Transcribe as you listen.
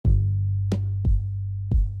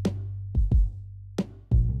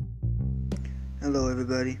Hello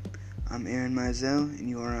everybody, I'm Aaron Mizell and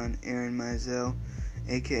you are on Aaron Mizell,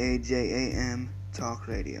 aka JAM Talk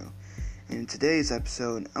Radio. And in today's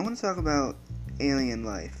episode, I want to talk about alien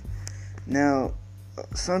life. Now,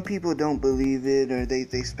 some people don't believe it, or they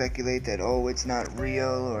speculate that, it's not real,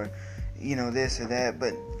 or, this or that,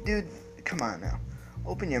 but dude, come on now,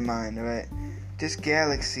 open your mind, alright? This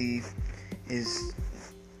galaxy is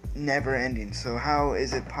never ending, so how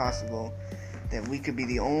is it possible that we could be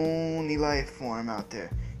the only life form out there,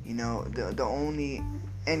 the only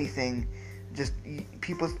anything?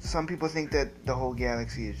 Some people think that the whole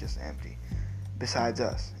galaxy is just empty besides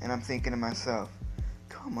us, and I'm thinking to myself,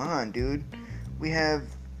 come on, dude, we have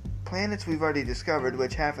planets we've already discovered,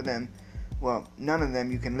 which half of them, none of them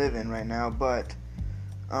you can live in right now, but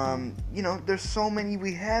there's so many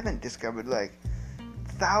we haven't discovered, like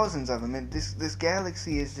thousands of them, and this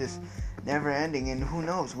galaxy is just never ending, and who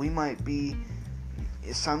knows,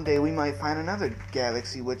 someday we might find another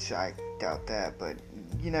galaxy, which I doubt that, but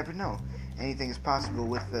you never know. Anything is possible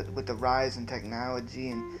with the rise in technology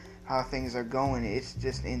and how things are going. It's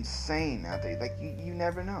just insane out there. Like, you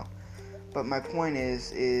never know. But my point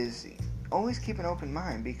is always keep an open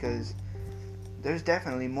mind, because there's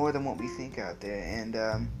definitely more than what we think out there. And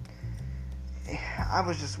I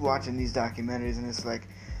was just watching these documentaries, and it's like,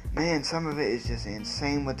 man, some of it is just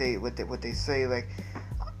insane what they say. Like,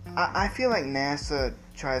 I feel like NASA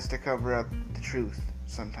tries to cover up the truth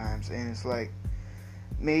sometimes, and it's like,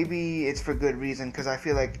 maybe it's for good reason, because I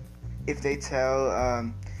feel like if they tell,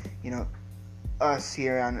 us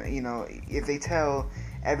here on, if they tell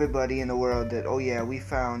everybody in the world that, we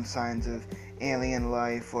found signs of alien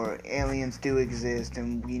life, or aliens do exist,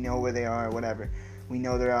 and we know where they are, or whatever, we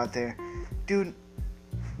know they're out there, dude,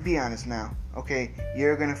 be honest now, okay?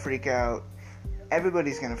 You're gonna freak out.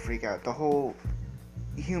 Everybody's gonna freak out. The whole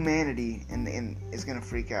humanity is gonna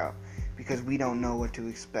freak out, because we don't know what to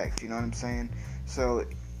expect, you know what I'm saying? So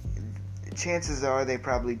chances are they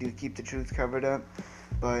probably do keep the truth covered up,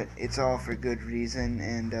 but it's all for good reason,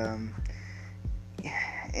 and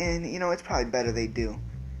it's probably better they do,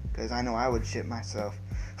 because I know I would shit myself.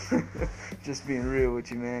 Just being real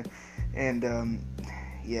with you, man. And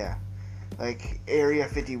like Area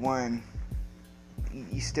 51,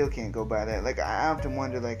 you still can't go by that. Like, I often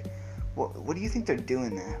wonder, like, what do you think they're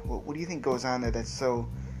doing there? What do you think goes on there that's so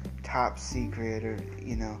top secret, or,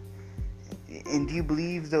 and do you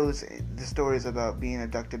believe the stories about being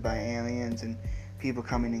abducted by aliens and people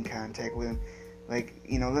coming in contact with them? Like,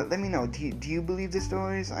 let me know, do you believe the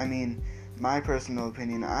stories? I mean, my personal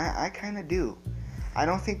opinion, I kind of do. I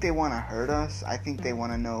don't think they want to hurt us. I think they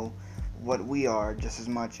want to know what we are just as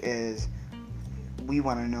much as we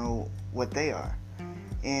want to know what they are.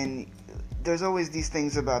 And there's always these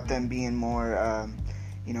things about them being more,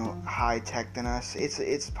 high tech than us.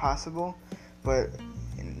 It's possible, but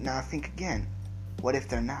now think again. What if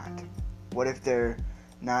they're not? What if they're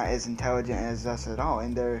not as intelligent as us at all,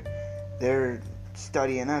 and they're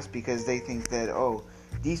studying us because they think that,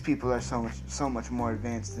 these people are so much more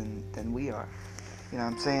advanced than we are. You know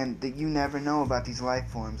what I'm saying? That you never know about these life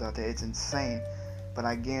forms out there. It's insane, but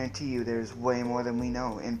I guarantee you there's way more than we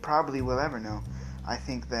know, and probably will ever know. I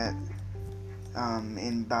think that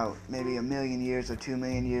in about maybe 1 million years or 2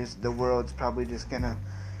 million years, the world's probably just gonna,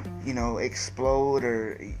 explode,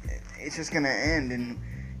 or it's just gonna end, and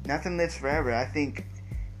nothing lives forever. I think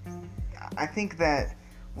that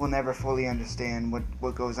we'll never fully understand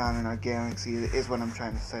what goes on in our galaxy, is what I'm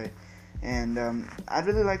trying to say. And I'd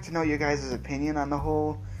really like to know your guys' opinion on the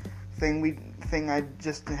whole thing I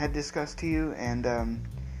just had discussed to you. And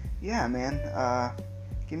man,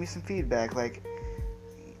 give me some feedback. Like,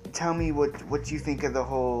 tell me what you think of the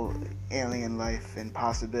whole alien life and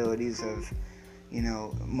possibilities of,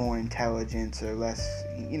 more intelligence or less,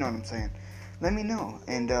 you know what I'm saying? Let me know.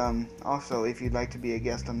 And also, if you'd like to be a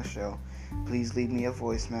guest on the show, please leave me a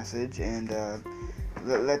voice message, and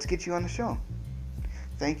let's get you on the show.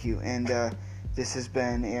 Thank you. And this has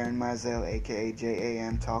been Aaron Mizell, aka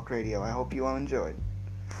JAM Talk Radio. I hope you all enjoyed.